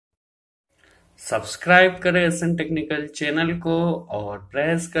Subscribe करें SN technical channel को और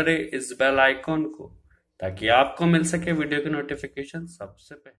प्रेस करें इस बेल आइकॉन को ताकि आपको मिल सके वीडियो की नोटिफिकेशन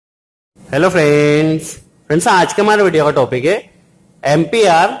सबसे पहले। हेलो फ्रेंड्स, आज का हमारा वीडियो का टॉपिक है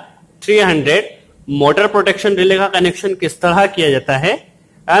एम्पियर 300 मोटर प्रोटेक्शन रिले का कनेक्शन किस तरह किया जाता है।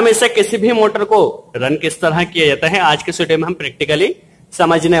 हम इससे किसी भी मोटर को रन किस तरह किया जाता है आज के वीडियो में हम प्रैक्टिकली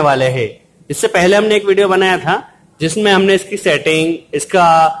समझने वाले हैं। इससे पहले हमने एक वीडियो बनाया था जिसमें हमने इसकी सेटिंग,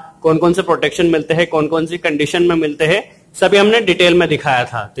 इसका कौन कौन से प्रोटेक्शन मिलते हैं, कौन कौन सी कंडीशन में मिलते हैं, सभी हमने डिटेल में दिखाया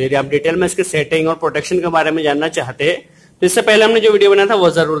था। तो यदि आप डिटेल में इसके सेटिंग और प्रोटेक्शन के बारे में जानना चाहते हैं तो इससे पहले हमने जो वीडियो बनाया था वो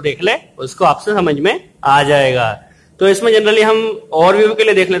जरूर देख ले, उसको आपसे समझ में आ जाएगा। तो इसमें जनरली हम ओवरव्यू के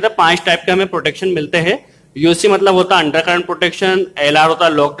लिए देख लेते हैं 5 टाइप के हमें प्रोटेक्शन मिलते हैं। यूसी मतलब होता है अंडर करंट प्रोटेक्शन, एलआर होता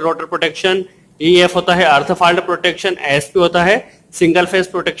है लॉक्ड रोटर प्रोटेक्शन, ईएफ होता है अर्थ फाल्ट प्रोटेक्शन, एसपी होता है सिंगल फेस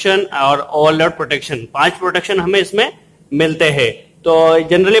प्रोटेक्शन और ओवरलोड प्रोटेक्शन। 5 प्रोटेक्शन हमें इसमें मिलते हैं। तो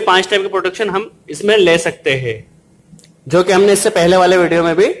जनरली 5 टाइप के प्रोटेक्शन हम इसमें ले सकते हैं, जो कि हमने इससे पहले वाले वीडियो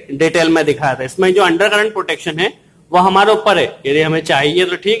में भी डिटेल में दिखाया था। इसमें जो अंडर करंट प्रोटेक्शन है वो हमारे ऊपर है, यदि हमें चाहिए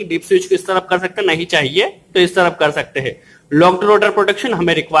तो ठीक डीप स्विच को इस तरफ कर सकते हैं, नहीं चाहिए तो इस तरफ कर सकते हैं। लॉक्ड रोटर प्रोटेक्शन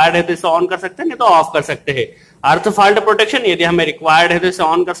हमें रिक्वायर्ड है तो इसे ऑन कर सकते हैं, नहीं तो ऑफ कर सकते हैं। अर्थ फाल्ट प्रोटेक्शन यदि हमें रिक्वायर्ड है तो इसे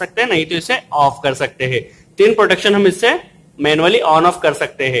ऑन कर सकते हैं, नहीं तो इसे ऑफ कर सकते हैं। 3 प्रोटेक्शन हम इससे मैनुअली ऑन ऑफ कर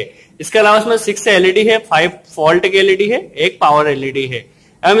सकते हैं। इसके अलावा इसमें 6 एलईडी है, 5 फॉल्ट की एलईडी है, 1 पावर एलईडी है।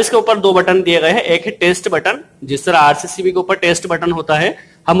 एवं इसके ऊपर 2 बटन दिए गए हैं। एक है टेस्ट बटन, जिस तरह आरसीसीबी के ऊपर टेस्ट बटन होता है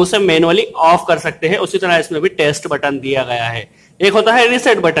हम उसे मैनुअली ऑफ कर सकते हैं, उसी तरह इसमें भी टेस्ट बटन दिया गया है। एक होता है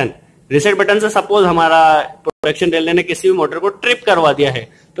रीसेट बटन। रीसेट बटन से सपोज हमारा प्रोटेक्शन रिले ने किसी भी मोटर को ट्रिप करवा दिया है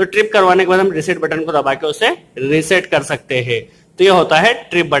तो ट्रिप करवाने के बाद हम रीसेट बटन को दबा के उसे रीसेट कर सकते हैं। तो ये होता है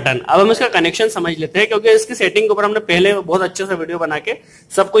ट्रिप बटन। अब हम इसका कनेक्शन समझ लेते हैं, क्योंकि इसकी सेटिंग के ऊपर हमने पहले बहुत अच्छे से वीडियो बना के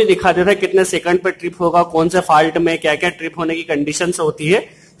सब कुछ दिखा दिया था, कितने सेकंड पे ट्रिप होगा, कौन से फॉल्ट में क्या क्या ट्रिप होने की कंडीशन होती है,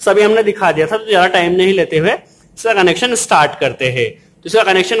 सभी हमने दिखा दिया था। तो ज्यादा टाइम नहीं लेते हुए इसका कनेक्शन स्टार्ट करते हैं। तो इसका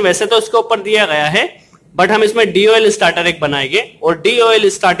कनेक्शन वैसे तो इसके ऊपर दिया गया है, बट हम इसमें डीओएल स्टार्टर एक बनाएंगे और डीओएल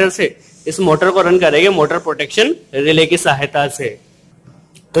स्टार्टर से इस मोटर को रन करेंगे मोटर प्रोटेक्शन रिले की सहायता से।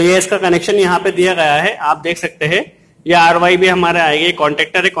 तो ये इसका कनेक्शन यहाँ पे दिया गया है, आप देख सकते हैं। ये आरवाई भी हमारे आएगी,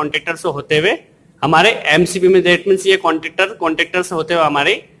 कॉन्टेक्टर है, कॉन्टेक्टर से होते हुए हमारे एमसीबी में, दैट मींस ये कॉन्टेक्टर से होते हुए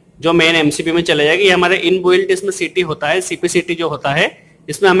हमारे जो मेन एमसीबी में चले जाएगी। ये हमारे इनबिल्ट इसमें सीटी होता है, सीपीसीटी जो होता है,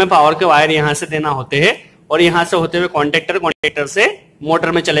 इसमें हमें पावर के वायर यहाँ से देना होते हैं और यहाँ से होते हुए कॉन्टेक्टर से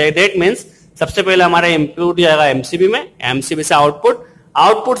मोटर में चले जाएगा। दैट मीन्स सबसे पहले हमारा इनपुट जाएगा एमसीबी में, एमसीबी से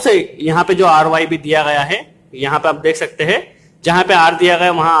आउटपुट से यहाँ पे जो आरवाई भी दिया गया है, यहाँ पे आप देख सकते हैं जहां पे आर दिया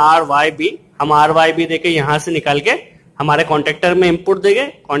गया वहां आरवाई बी, हम आरवाई बी देके यहाँ से निकाल के हमारे कॉन्टेक्टर में इंपुट देंगे।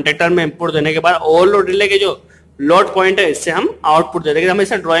 कॉन्टेक्टर में इंपुट देने के बाद ओवरलोड रिले के जो लोड पॉइंट है इससे हम आउटपुट दे देंगे। हम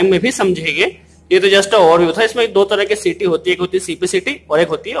इसे ड्राइंग में भी समझेंगे, ये तो जस्ट ओवरव्यू था। इसमें 2 तरह की सीटी होती है, एक होती है सीपीसीटी और एक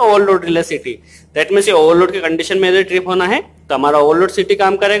होती है ओवरलोड रिले सीटी। दैट मींस ओवरलोड के कंडीशन में यदि ट्रिप होना है तो हमारा ओवरलोड सीटी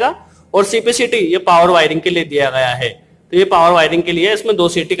काम करेगा, और सीपीसीटी ये पावर वायरिंग के लिए दिया गया है। तो ये पावर वायरिंग के लिए इसमें 2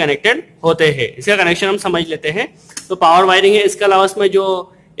 सीटी कनेक्टेड होते हैं। इसका कनेक्शन हम समझ लेते हैं। तो पावर वायरिंग है, इसके अलावा इसमें जो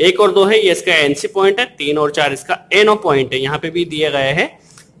 1 और 2 है ये इसका एनसी पॉइंट है, 3 और 4 इसका एनओ पॉइंट है, यहाँ पे भी दिया गया है।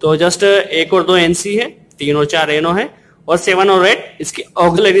 तो जस्ट 1 और 2 एनसी है, 3 और 4 एनओ है, और 7 और 8 इसकी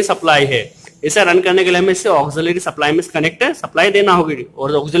ऑक्सिलरी सप्लाई है। इसे रन करने के लिए हमें इससे ऑक्सिलरी सप्लाई में कनेक्ट सप्लाई देना होगी,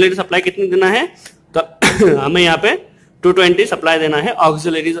 और ऑक्सिलरी सप्लाई कितनी देना है तो हमें यहाँ पे 220 सप्लाई देना है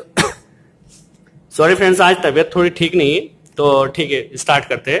ऑक्सिलरी। सॉरी फ्रेंड्स, आज तबियत थोड़ी ठीक नहीं है, तो ठीक है स्टार्ट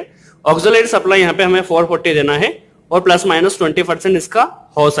करते हैं। ऑक्सिलरी सप्लाई यहाँ पे हमें 440 देना है और प्लस माइनस 20% इसका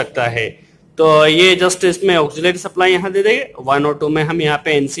हो सकता है। तो ये जस्ट इसमें ऑक्सिलरी सप्लाई यहाँ दे देंगे। 1 और 2 में हम यहाँ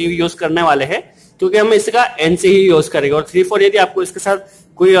पे एनसी यूज करने वाले हैं, क्योंकि हम इसका एनसी ही यूज करेंगे। और 3, 4 यदि आपको इसके साथ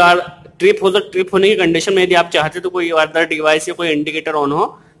कोई और ट्रिप हो, तो ट्रिप होने की कंडीशन में यदि आप चाहते तो कोई अदर डिवाइस या कोई इंडिकेटर ऑन हो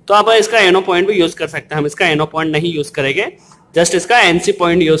तो आप इसका एनओ पॉइंट भी यूज कर सकते हैं। हम इसका एनओ पॉइंट नहीं यूज करेंगे, जस्ट इसका एनसी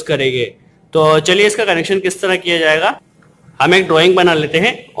पॉइंट यूज करेंगे। तो चलिए इसका कनेक्शन किस तरह किया जाएगा, हम एक ड्राइंग बना लेते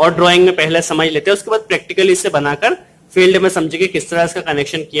हैं और ड्राइंग में पहले समझ लेते हैं, उसके बाद प्रैक्टिकली इसे बनाकर फील्ड में समझेंगे किस तरह इसका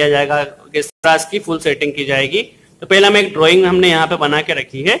कनेक्शन किया जाएगा, किस तरह इसकी फुल सेटिंग की जाएगी। तो पहले हम एक ड्राइंग हमने यहाँ पे बना के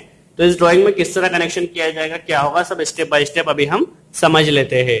रखी है, तो इस ड्राइंग में किस तरह कनेक्शन किया जाएगा, क्या होगा, सब स्टेप बाय स्टेप अभी हम समझ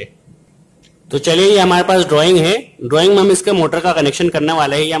लेते हैं। तो चलिए ये हमारे पास ड्राइंग है। ड्राइंग में हम इसके मोटर का कनेक्शन करने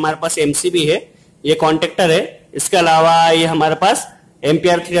वाले हैं। ये हमारे पास एमसीबी है, ये कॉन्टेक्टर है, इसके अलावा ये हमारे पास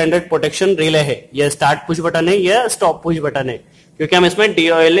एम्पियर 300 प्रोटेक्शन रिले है। ये स्टार्ट पुश बटन है, ये स्टॉप पुश बटन है, क्योंकि हम इसमें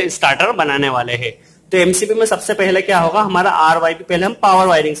डीओएल स्टार्टर बनाने वाले हैं। तो एमसीबी में सबसे पहले क्या होगा, हमारा आरवाईबी, पहले हम पावर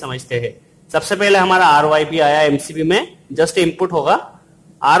वायरिंग समझते हैं। सबसे पहले हमारा आरवाईबी आया एमसीबी में, जस्ट इनपुट होगा।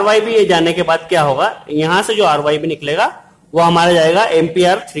 आरवाईबी ये जाने के बाद क्या होगा, यहां से जो आरवाईबी निकलेगा वो हमारा जाएगा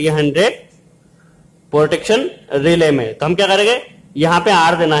एम्पियर 300 प्रोटेक्शन रिले में। तो हम क्या करेंगे, यहाँ पे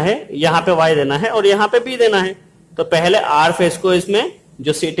आर देना है, यहाँ पे वाई देना है और यहाँ पे बी देना है। तो पहले आर फेज को इसमें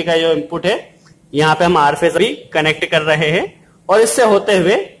जो सीटी का जो इनपुट है यहाँ पे हम आर फेज भी कनेक्ट कर रहे हैं और इससे होते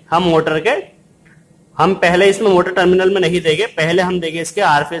हुए हम पहले इसमें मोटर टर्मिनल में नहीं देंगे, पहले हम देंगे इसके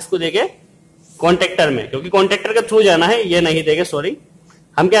आर फेज को देंगे कॉन्टेक्टर में, क्योंकि कॉन्टेक्टर के थ्रू जाना है, ये नहीं देंगे, सॉरी।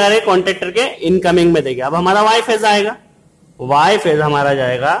 हम क्या करेंगे, कॉन्टेक्टर के इनकमिंग में देंगे। अब हमारा वाई फेज आएगा, वाई फेज हमारा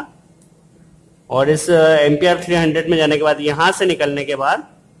जाएगा और इस एम्पियर 300 में जाने के बाद यहां से निकलने के बाद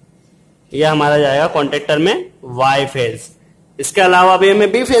ये हमारा जाएगा कॉन्टेक्टर में वाई फेज। इसके अलावा अभी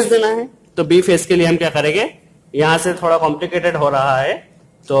हमें बी फेज देना है, तो बी फेज के लिए हम क्या करेंगे, यहां से थोड़ा कॉम्प्लिकेटेड हो रहा है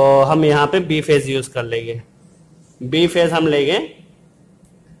तो हम यहाँ पे बी फेज यूज कर लेंगे। बी फेज हम लेंगे,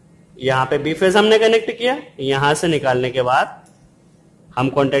 यहाँ पे बी फेज हमने कनेक्ट किया, यहां से निकालने के बाद हम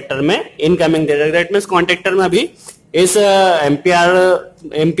कॉन्टेक्टर में इनकमिंग दे देंगे। दैट मीन्स कॉन्टेक्टर में अभी इस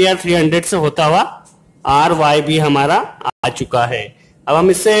एम्पियर 300 से होता हुआ आर वाई भी हमारा आ चुका है। अब हम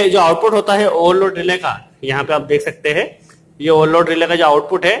इससे जो आउटपुट होता है ओवरलोड रिले का, यहाँ पे आप देख सकते हैं ये ओवरलोड रिले का जो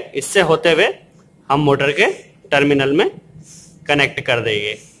आउटपुट है, इससे होते हुए हम मोटर के टर्मिनल में कनेक्ट कर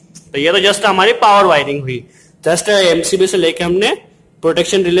देंगे। तो ये तो जस्ट हमारी पावर वायरिंग हुई, जस्ट एमसीबी से लेके हमने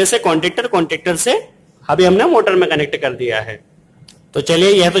प्रोटेक्शन रिले से कॉन्टेक्टर से अभी हमने मोटर में कनेक्ट कर दिया है। तो चलिए,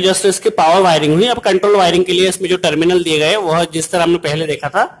 यह तो जस्ट इसकी पावर वायरिंग हुई। अब कंट्रोल वायरिंग के लिए इसमें जो टर्मिनल दिए गए वह जिस तरह हमने पहले देखा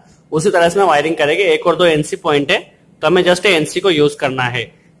था उसी तरह इसमें वायरिंग करेंगे। एक और दो एनसी पॉइंट है तो हमें जस्ट एनसी को यूज करना है।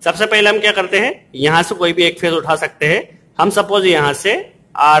 सबसे पहले हम क्या करते हैं, यहां से कोई भी एक फेज उठा सकते हैं। हम सपोज यहां से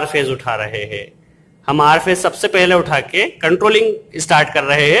आर फेज उठा रहे हैं, हम आर फेज सबसे पहले उठा के कंट्रोलिंग स्टार्ट कर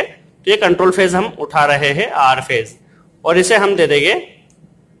रहे हैं, तो ये कंट्रोल फेज हम उठा रहे हैं आर फेज, और इसे हम दे देंगे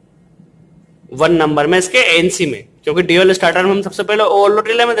 1 नंबर में इसके एनसी में, क्योंकि ड्यूअल स्टार्टर में हम सबसे पहले ओवरलोड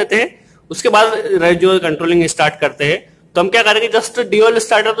रिले में देते हैं, उसके बाद जो कंट्रोलिंग स्टार्ट करते हैं। तो हम क्या करेंगे, जस्ट ड्यूअल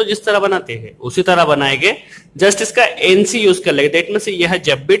स्टार्टर तो जिस तरह बनाते हैं उसी तरह बनाएंगे, जस्ट इसका एनसी यूज कर लेंगे। दैट मीन्स यह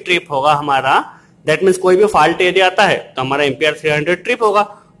जब भी ट्रिप होगा हमारा, दैट मीन्स कोई भी फॉल्ट एरिया आता है तो हमारा एम्पियर 300 ट्रिप होगा,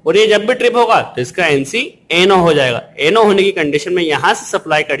 और ये जब भी ट्रिप होगा तो इसका एनसी एनओ हो जाएगा। एनओ होने की कंडीशन में यहां से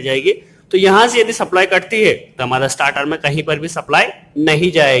सप्लाई कट जाएगी, तो यहां से यदि सप्लाई कटती है तो हमारा स्टार्टर में कहीं पर भी सप्लाई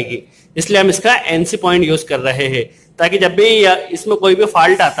नहीं जाएगी। इसलिए हम इसका एनसी पॉइंट यूज कर रहे हैं, ताकि जब भी इसमें कोई भी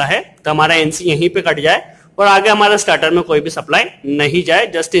फॉल्ट आता है तो हमारा एनसी यहीं पे कट जाए और आगे हमारे स्टार्टर में कोई भी सप्लाई नहीं जाए।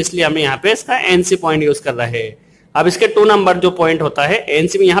 जस्ट इसलिए हम यहाँ पे इसका एनसी पॉइंट यूज कर रहे हैं। अब इसके 2 नंबर जो पॉइंट होता है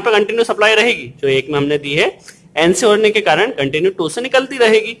एनसी में, यहाँ पे कंटिन्यू सप्लाई रहेगी जो 1 में हमने दी है, एनसी होने के कारण कंटिन्यू 2 से निकलती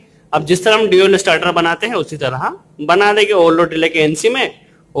रहेगी। अब जिस तरह हम ड्यूअल स्टार्टर बनाते हैं उसी तरह बना देंगे ओवरलोड रिले के एनसी में।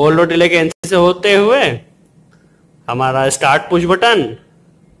 ओवरलोड रिले के एनसी से होते हुए हमारा start push button,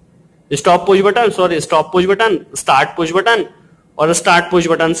 stop push button, start push button, और स्टार्ट पुश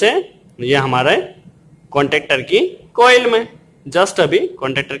बटन से ये हमारे कॉन्टेक्टर की कॉइल में, जस्ट अभी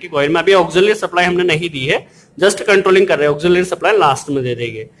कॉन्टेक्टर की कॉइल में अभी ऑक्सिलरी सप्लाई हमने नहीं दी है, जस्ट कंट्रोलिंग कर रहे हैं। ऑक्सिलरी सप्लाई लास्ट में दे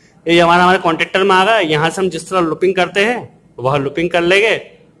देंगे। ये हमारे कॉन्टेक्टर में आ गया। यहाँ से हम जिस तरह लूपिंग करते हैं वह लूपिंग कर लेंगे,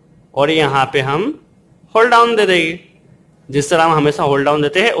 और यहाँ पे हम होल्ड डाउन दे देंगे, जिस तरह हम हमेशा होल्ड डाउन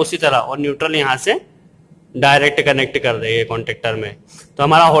देते हैं उसी तरह, और न्यूट्रल यहाँ से डायरेक्ट कनेक्ट कर देंगे कॉन्टेक्टर में। तो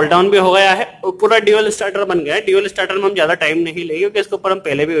हमारा होल्ड डाउन भी हो गया है और पूरा ड्यूअल स्टार्टर बन गया है। ड्यूअल स्टार्टर में हम ज्यादा टाइम नहीं लेंगे क्योंकि इसके ऊपर हम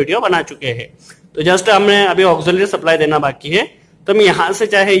पहले भी वीडियो बना चुके हैं। तो जस्ट हमने अभी ऑक्सिलरी सप्लाई देना बाकी है, तो हम यहाँ से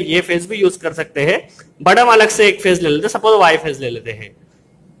चाहे ये फेज भी यूज कर सकते हैं, बट हम अलग से एक फेज ले लेते हैं। सपोज वाई फेज ले लेते हैं।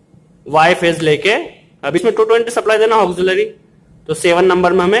 वाई फेज लेके अब इसमें 220 सप्लाई देना ऑक्सिलरी, तो 7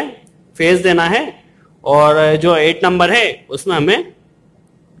 नंबर में हमें फेज देना है, और जो 8 नंबर है उसमें हमें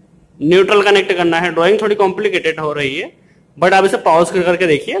न्यूट्रल कनेक्ट करना है। ड्राइंग थोड़ी कॉम्प्लिकेटेड हो रही है, बट आप इसे पॉज करके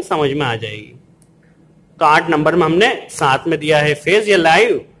देखिए, समझ में आ जाएगी। तो 8 नंबर में हमने 7 में दिया है फेज या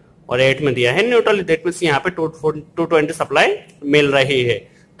लाइव, और 8 में दिया है न्यूट्रल। दैट मींस यहाँ पे 220 सप्लाई मिल रही है।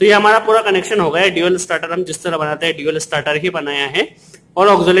 तो ये हमारा पूरा कनेक्शन हो गया है। ड्यूअल स्टार्टर हम जिस तरह बनाते हैं ड्यूअल स्टार्टर ही बनाया है, और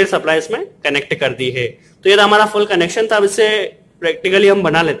ऑक्सिलरी सप्लाई इसमें कनेक्ट कर दी है। तो ये तो हमारा फुल कनेक्शन था। अब इसे प्रैक्टिकली हम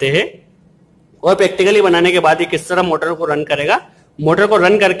बना लेते हैं, और प्रैक्टिकली बनाने के बाद ये किस तरह मोटर को रन करेगा, मोटर को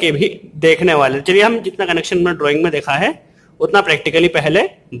रन करके भी देखने वाले। चलिए, हम जितना कनेक्शन में ड्राइंग में देखा है उतना प्रैक्टिकली पहले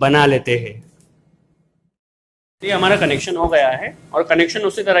बना लेते हैं। ये हमारा कनेक्शन हो गया है, और कनेक्शन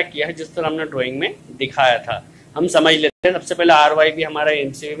उसी तरह किया है जिस तरह हमने ड्राइंग में दिखाया था। हम समझ लेते हैं। सबसे पहले आर वाई भी हमारा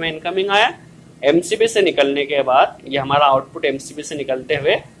एमसीबी में इनकमिंग आया। एमसीबी से निकलने के बाद ये हमारा आउटपुट एमसीबी से निकलते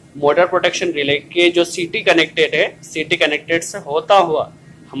हुए मोटर प्रोटेक्शन रिले के जो सीटी कनेक्टेड है, सीटी कनेक्टेड से होता हुआ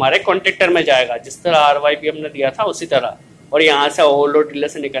हमारे कॉन्टेक्टर में जाएगा, जिस तरह आर वाई भी हमने दिया था उसी तरह, और यहाँ से ओवरलोड रिले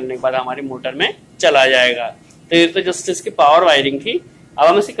से निकलने के बाद हमारी मोटर में चला जाएगा। तो ये तो जस्ट इसकी पावर वायरिंग थी। अब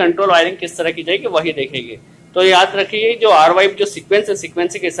हम इसकी कंट्रोल वायरिंग किस तरह की जाएगी वही देखेंगे। तो याद रखिए, जो आर वाई जो सीक्वेंस है,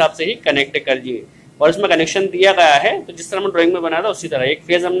 सीक्वेंस के हिसाब से ही कनेक्ट करिए, और इसमें कनेक्शन दिया गया है तो जिस तरह हम ड्राइंग में बनाया था उसी तरह एक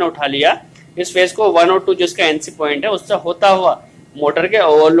फेज हमने उठा लिया। इस फेज को 1 और 2 जिसका एनसी पॉइंट है उससे होता हुआ मोटर के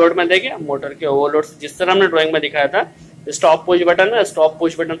ओवरलोड में देंगे। मोटर के ओवरलोड से जिस तरह हमने ड्राइंग में दिखाया था, स्टॉप पुश बटन है, स्टॉप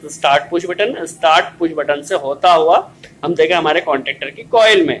पुश बटन से स्टार्ट पुश बटन है, स्टार्ट पुश बटन से होता हुआ हम देंगे हमारे कॉन्टेक्टर की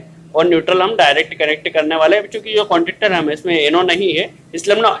कॉइल में, और न्यूट्रल हम डायरेक्ट कनेक्ट करने वाले हैं। क्योंकि जो कॉन्टेक्टर है इसमें एनो नहीं है,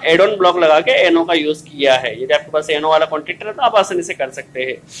 इसलिए हमने एड ऑन ब्लॉक लगा के एनो का यूज किया है। यदि आपके पास एनो वाला कॉन्टेक्टर है तो आप आसानी से कर सकते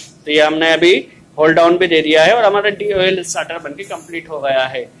हैं। तो ये हमने अभी होल्ड डाउन भी दे दिया है और हमारा DOL स्टार्टर बनके कंप्लीट हो गया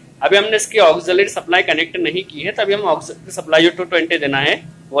है। अभी हमने इसकी ऑक्सिलरी सप्लाई कनेक्ट नहीं की है, तभी हम ऑक्सिलरी सप्लाई जो 220 देना है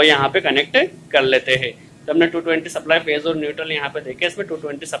वो यहाँ पे कनेक्ट कर लेते हैं। तो हमने 220 सप्लाई फेज और न्यूट्रल यहाँ पे देखे, इसमें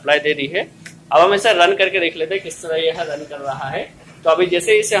 220 सप्लाई दे दी है। अब हम इसे रन करके देख लेते हैं किस तरह यह रन कर रहा है। तो अभी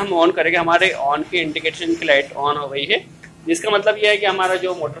जैसे इसे हम ऑन करेंगे, हमारे ऑन की इंडिकेशन की लाइट ऑन हो गई है, जिसका मतलब यह है कि हमारा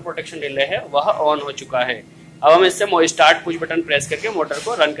जो मोटर प्रोटेक्शन रिले है वह ऑन हो चुका है। अब हम इससे स्टार्ट पुश बटन प्रेस करके मोटर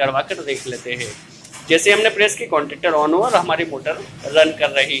को रन करवा कर देख लेते हैं। जैसे हमने प्रेस की, कॉन्टेक्टर ऑन हुआ और हमारी मोटर रन कर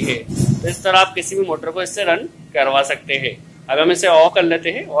रही है। तो इस तरह आप किसी भी मोटर को इससे रन करवा सकते हैं। अब हम इसे ऑफ कर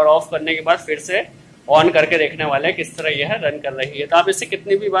लेते हैं और ऑफ करने के बाद फिर से ऑन करके देखने वाले हैं किस तरह यह रन कर रही है। तो आप इसे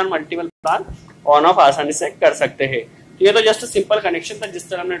कितनी भी बार, मल्टीपल बार ऑन ऑफ आसानी से कर सकते हैं। तो ये तो जस्ट सिंपल कनेक्शन था, जिस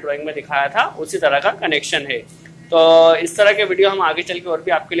तरह हमने ड्राइंग में दिखाया था उसी तरह का कनेक्शन है। तो इस तरह के वीडियो हम आगे चल के और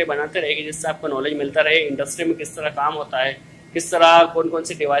भी आपके लिए बनाते रहेंगे, जिससे आपको नॉलेज मिलता रहे इंडस्ट्री में किस तरह काम होता है, किस तरह कौन कौन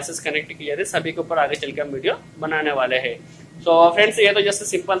सी डिवाइसेस कनेक्ट किए थे, सभी के ऊपर आगे चल के हम वीडियो बनाने वाले हैं। तो फ्रेंड्स, ये तो जस्ट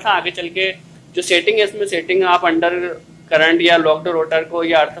सिंपल था। आगे चल के जो सेटिंग है, इसमें सेटिंग आप अंडर करंट या लॉक्ड रोटर को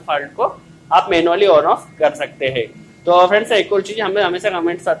या अर्थ फॉल्ट को आप मैनुअली ऑन ऑफ कर सकते हैं। तो फ्रेंड्स, एक और चीज, हमें हमेशा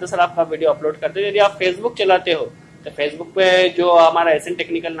कमेंट्स आते सर आप वीडियो अपलोड करते हो। यदि आप फेसबुक चलाते हो तो फेसबुक पे जो हमारा एसएन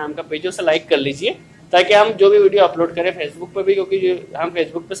टेक्निकल नाम का पेज है उसे लाइक कर लीजिए, ताकि हम जो भी वीडियो अपलोड करें फेसबुक पे भी, क्योंकि हम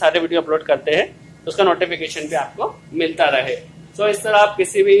फेसबुक पे सारे वीडियो अपलोड करते हैं तो उसका नोटिफिकेशन भी आपको मिलता रहे। तो इस तरह आप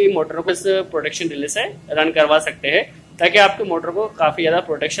किसी भी मोटर को इस प्रोटेक्शन रिले से रन करवा सकते हैं, ताकि आपके मोटर को काफी ज्यादा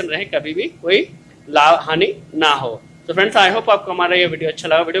प्रोटेक्शन रहे, कभी भी कोई लाभ हानि ना हो। तो फ्रेंड्स, आई होप आपको हमारा ये वीडियो अच्छा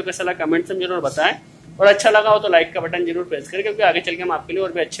लगा। वीडियो कैसा लगा कमेंट्स में जरूर बताएं, और अच्छा लगा हो तो लाइक का बटन जरूर प्रेस करें, क्योंकि आगे चल के हम आपके लिए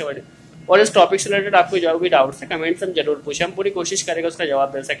और भी अच्छे वीडियो और इस टॉपिक से रिलेटेड आपको जो भी डाउट्स है कमेंट्स में जरूर पूछे, हम पूरी कोशिश करेंगे उसका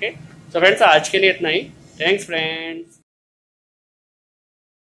जवाब दे सके। तो फ्रेंड्स, आज के लिए इतना ही। Thanks friends.